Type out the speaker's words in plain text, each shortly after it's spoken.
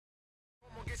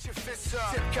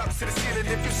Tip cups to the ceiling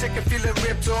if you're sick of feeling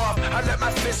ripped off. I let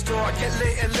my fist off, get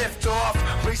lit and lift off.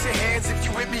 Raise your hands if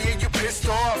you with me and you pissed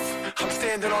off. I'm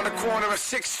standing on the corner of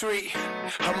 6th Street.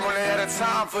 I'm running out of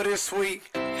time for this week.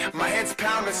 My head's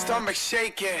pounding, stomach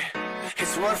shaking.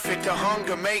 It's worth it, the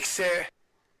hunger makes it.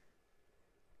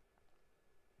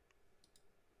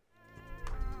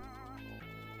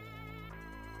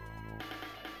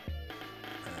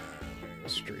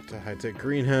 Straight to high-tech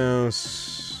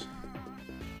greenhouse.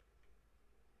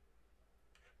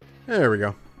 There we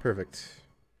go. Perfect.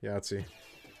 Yahtzee.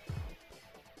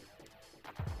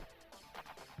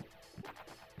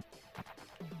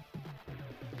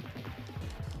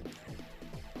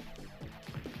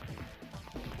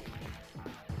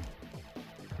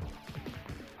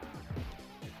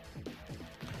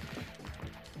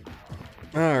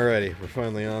 Alrighty, we're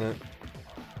finally on it.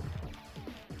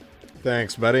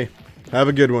 Thanks, buddy. Have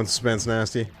a good one, Suspense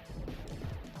Nasty.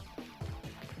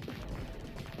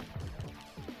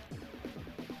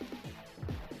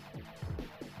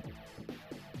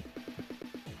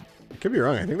 I could be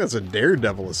wrong. I think that's a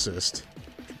Daredevil assist.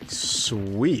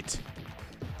 Sweet.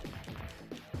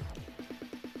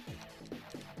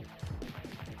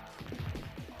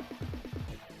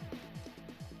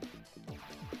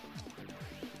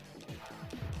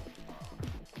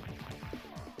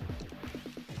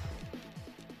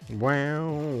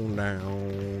 Wow,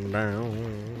 down, down.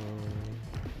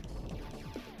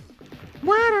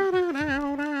 Wow, down,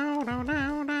 down, down, down,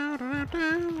 down, down,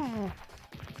 down.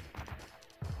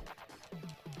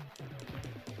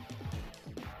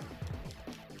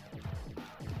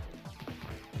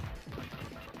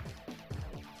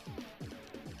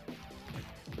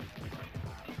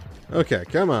 Okay,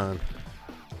 come on.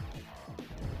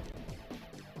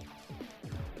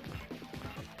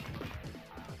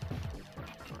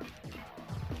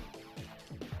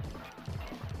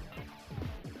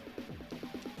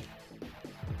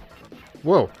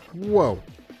 Whoa, whoa,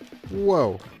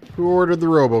 whoa. Who ordered the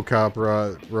RoboCop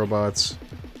robots?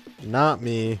 Not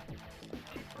me.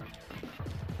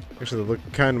 Actually, they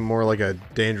look kind of more like a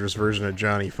dangerous version of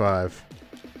Johnny 5.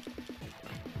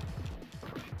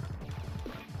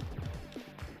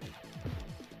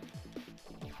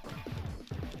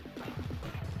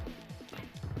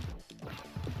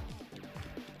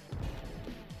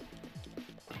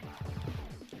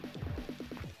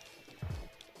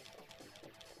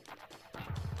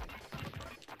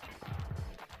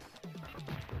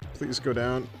 Please go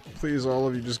down. Please, all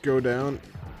of you, just go down.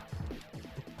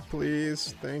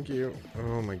 Please. Thank you.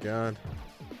 Oh my god.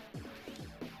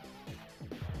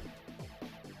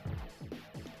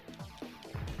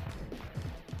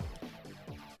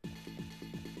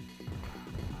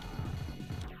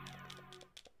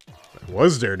 That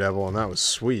was Daredevil, and that was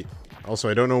sweet. Also,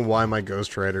 I don't know why my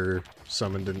Ghost Rider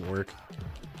summon didn't work.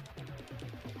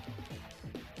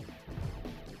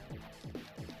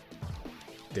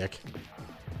 Dick.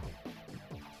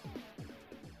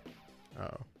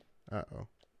 Uh-oh. Uh-oh.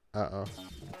 Uh-oh.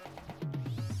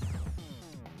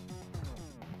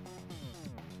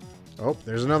 Oh,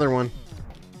 there's another one.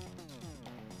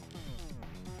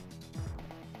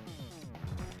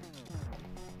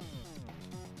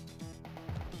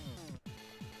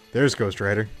 There's Ghost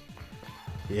Rider.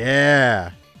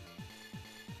 Yeah!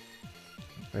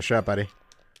 Nice shot, buddy.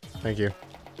 Thank you.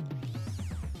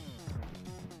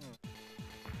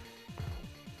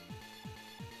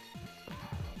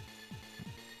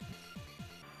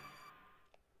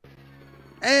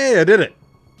 Hey, I did it!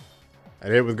 I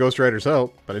did it with Ghost Rider's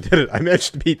help, but I did it. I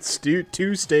managed to beat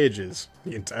two stages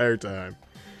the entire time.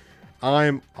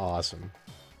 I'm awesome.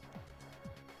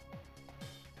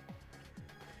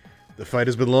 The fight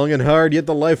has been long and hard, yet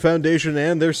the Life Foundation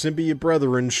and their symbiote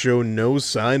brethren show no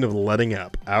sign of letting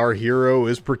up. Our hero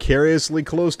is precariously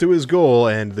close to his goal,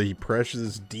 and the pressure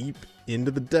is deep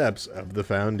into the depths of the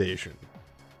Foundation.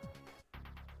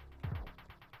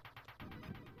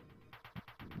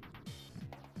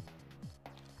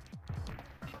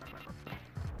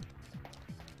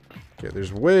 Okay,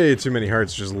 there's way too many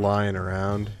hearts just lying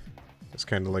around. It's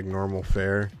kind of like normal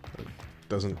fare. It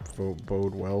doesn't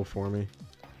bode well for me.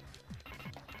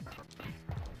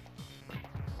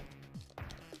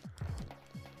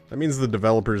 That means the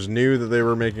developers knew that they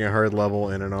were making a hard level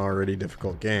in an already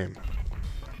difficult game.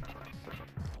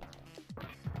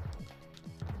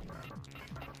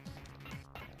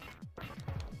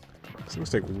 These things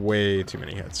take way too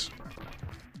many hits.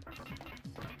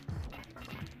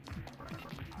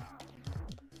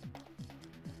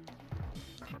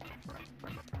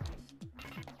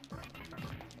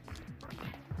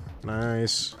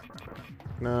 Nice.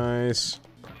 Nice.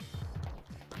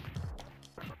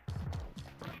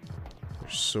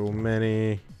 There's so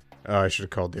many. Oh, I should have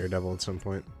called Daredevil at some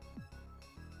point.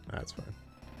 That's fine.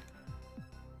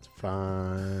 It's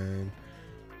fine.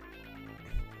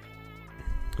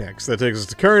 Yeah, because that takes us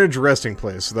to Carnage Resting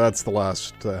Place. So that's the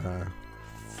last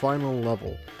final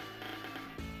level.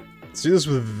 Let's do this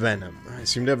with Venom. I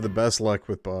seem to have the best luck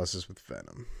with bosses with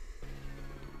Venom.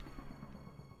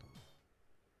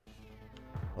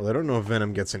 Well, I don't know if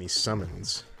Venom gets any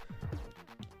summons.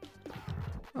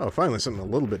 Oh, finally something a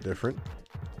little bit different.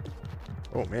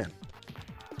 Oh, man.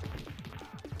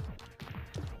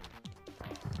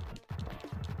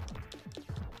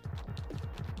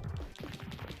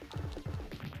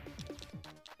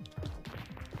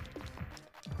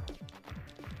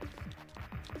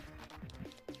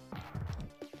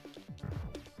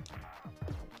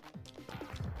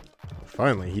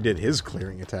 Finally, he did his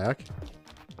clearing attack.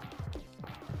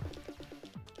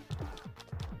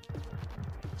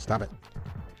 Stop it.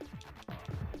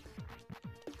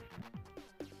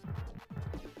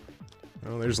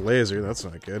 Oh, there's laser. That's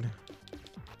not good.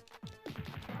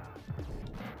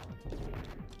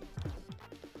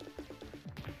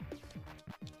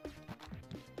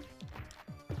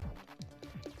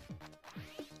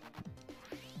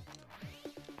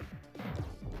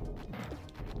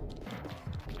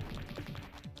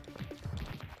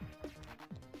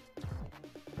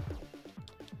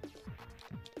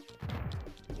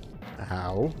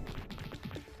 Ow.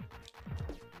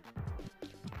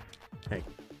 Hey,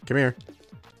 come here.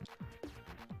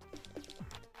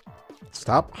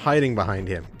 Stop hiding behind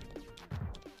him.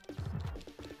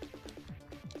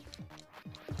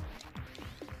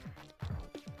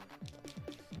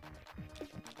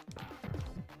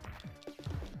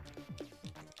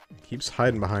 Keeps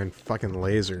hiding behind fucking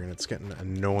laser and it's getting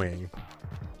annoying.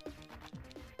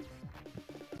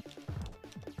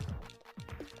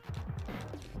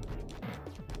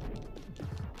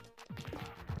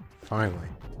 Finally.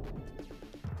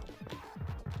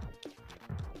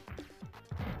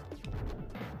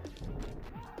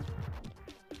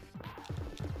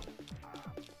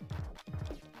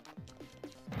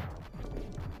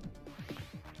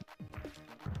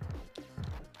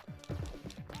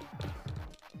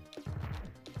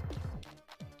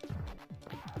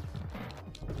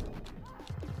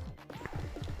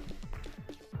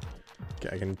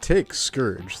 Okay, I can take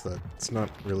Scourge. That's not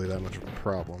really that much of a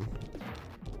problem.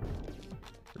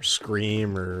 Or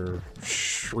Scream, or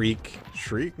Shriek.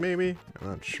 Shriek, maybe? I'm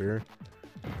not sure.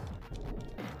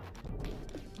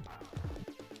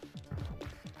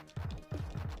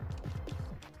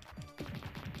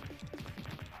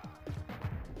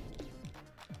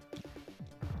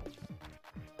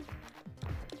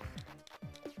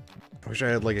 I wish I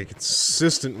had, like, a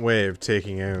consistent way of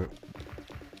taking out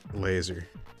laser.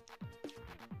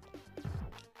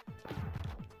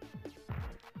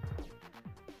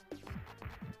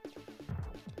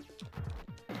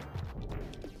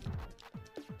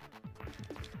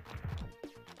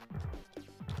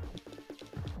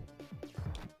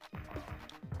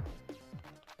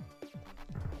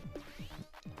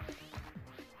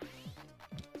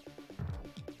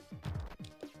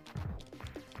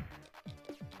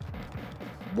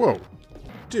 Whoa,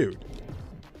 dude.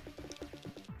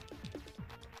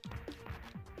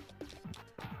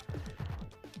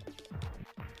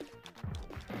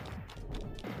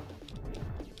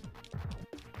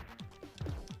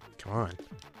 Come on.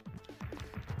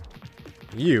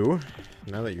 You,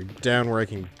 now that you're down where I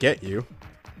can get you.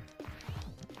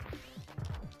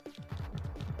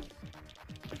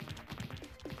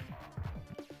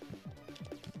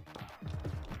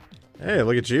 Hey,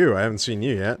 look at you. I haven't seen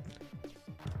you yet.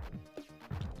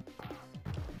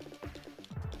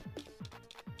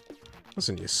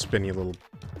 Listen, you spinny little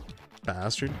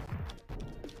bastard.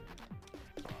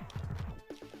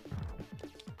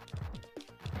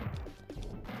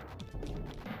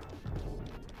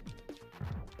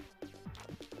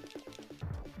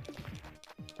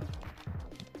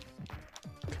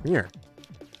 Come here.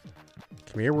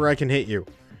 Come here where I can hit you.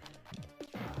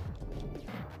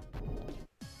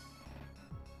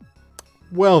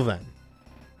 Well then.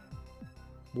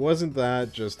 Wasn't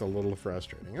that just a little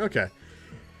frustrating? Okay.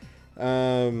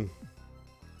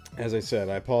 As I said,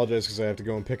 I apologize because I have to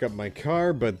go and pick up my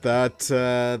car, but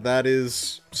that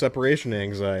is separation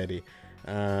anxiety.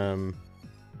 It's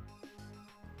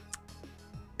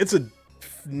a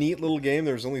neat little game.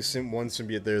 There's only one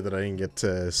symbiote there that I didn't get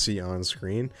to see on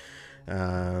screen.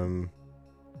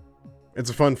 It's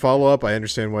a fun follow-up. I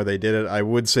understand why they did it. I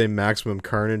would say Maximum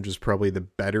Carnage is probably the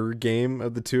better game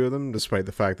of the two of them, despite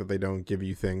the fact that they don't give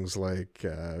you things like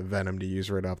Venom to use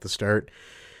right off the start.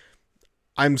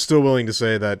 I'm still willing to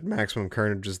say that Maximum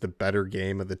Carnage is the better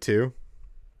game of the two.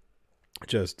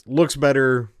 Just looks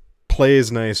better,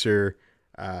 plays nicer.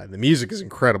 The music is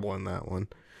incredible in that one.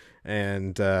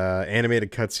 And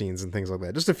animated cutscenes and things like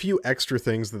that. Just a few extra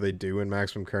things that they do in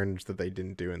Maximum Carnage that they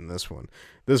didn't do in this one.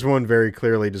 This one very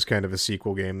clearly just kind of a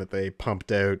sequel game that they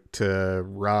pumped out to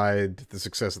ride the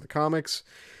success of the comics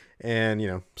and, you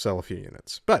know, sell a few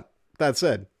units. But that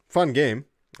said, fun game.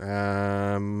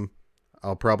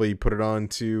 I'll probably put it on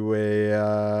to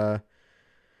a...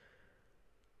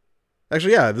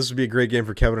 Actually, yeah, this would be a great game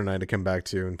for Kevin and I to come back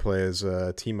to and play as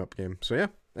a team-up game. So, yeah.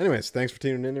 Anyways, thanks for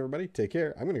tuning in, everybody. Take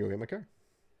care. I'm going to go get my car.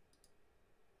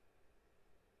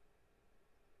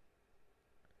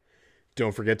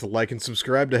 Don't forget to like and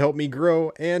subscribe to help me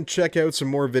grow, and check out some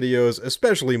more videos,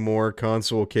 especially more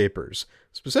console capers.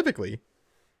 Specifically,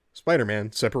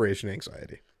 Spider-Man Separation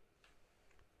Anxiety.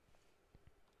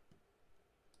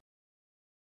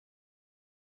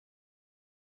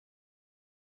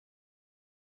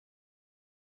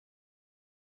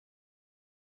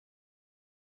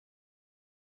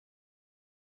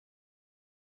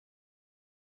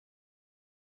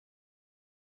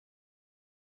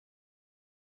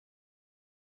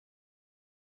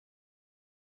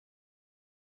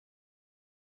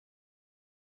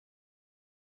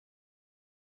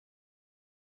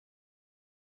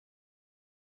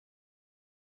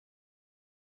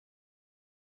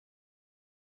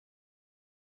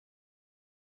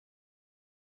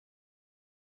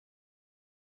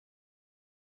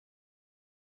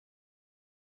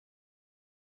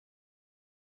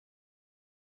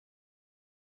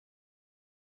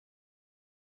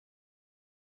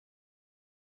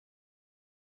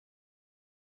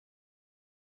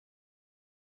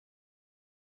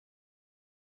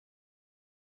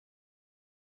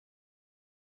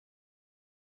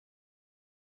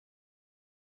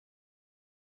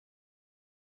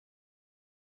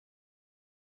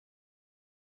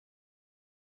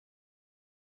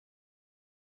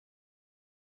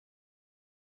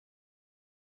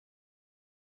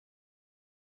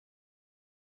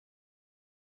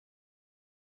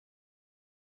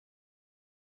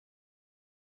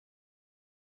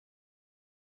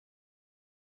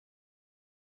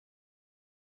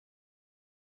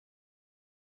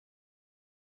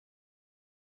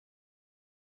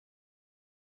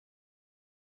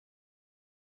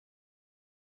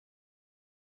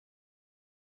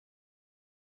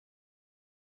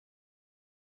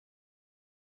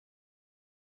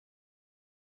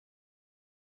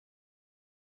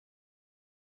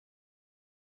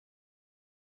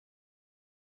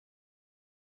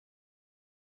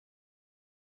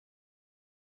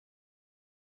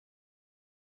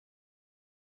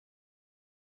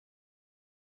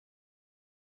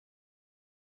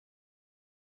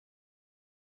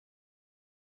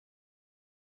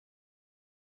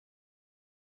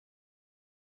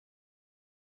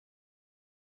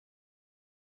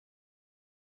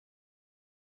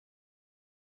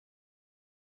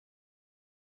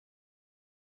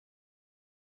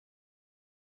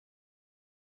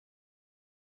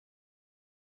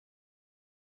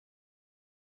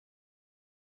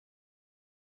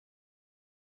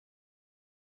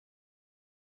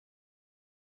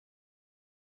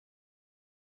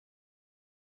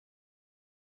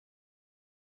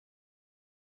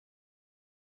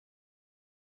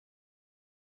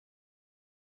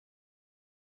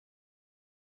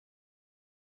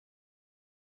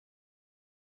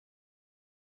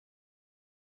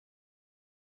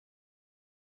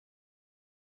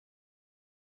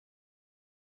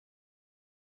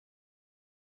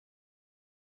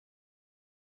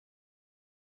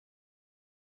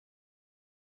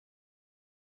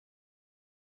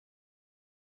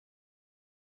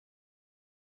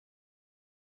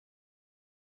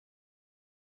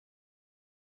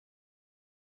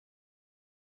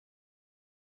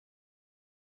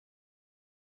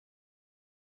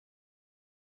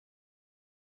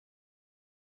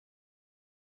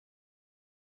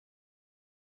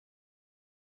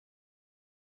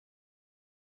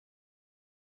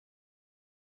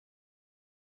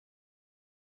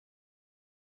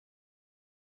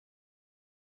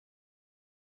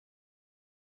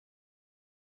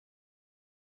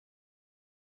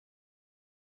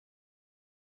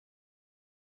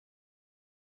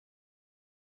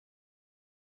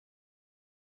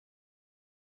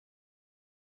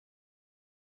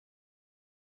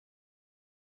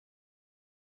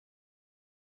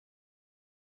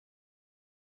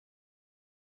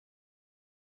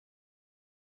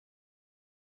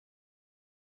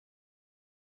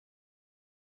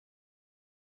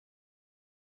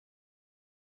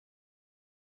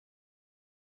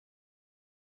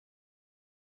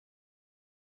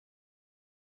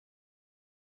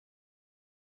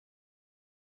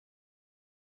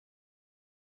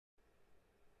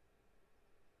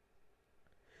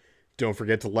 Don't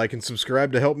forget to like and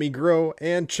subscribe to help me grow,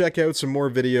 and check out some more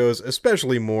videos,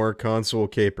 especially more console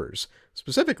capers.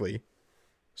 Specifically,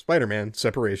 Spider-Man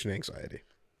Separation Anxiety.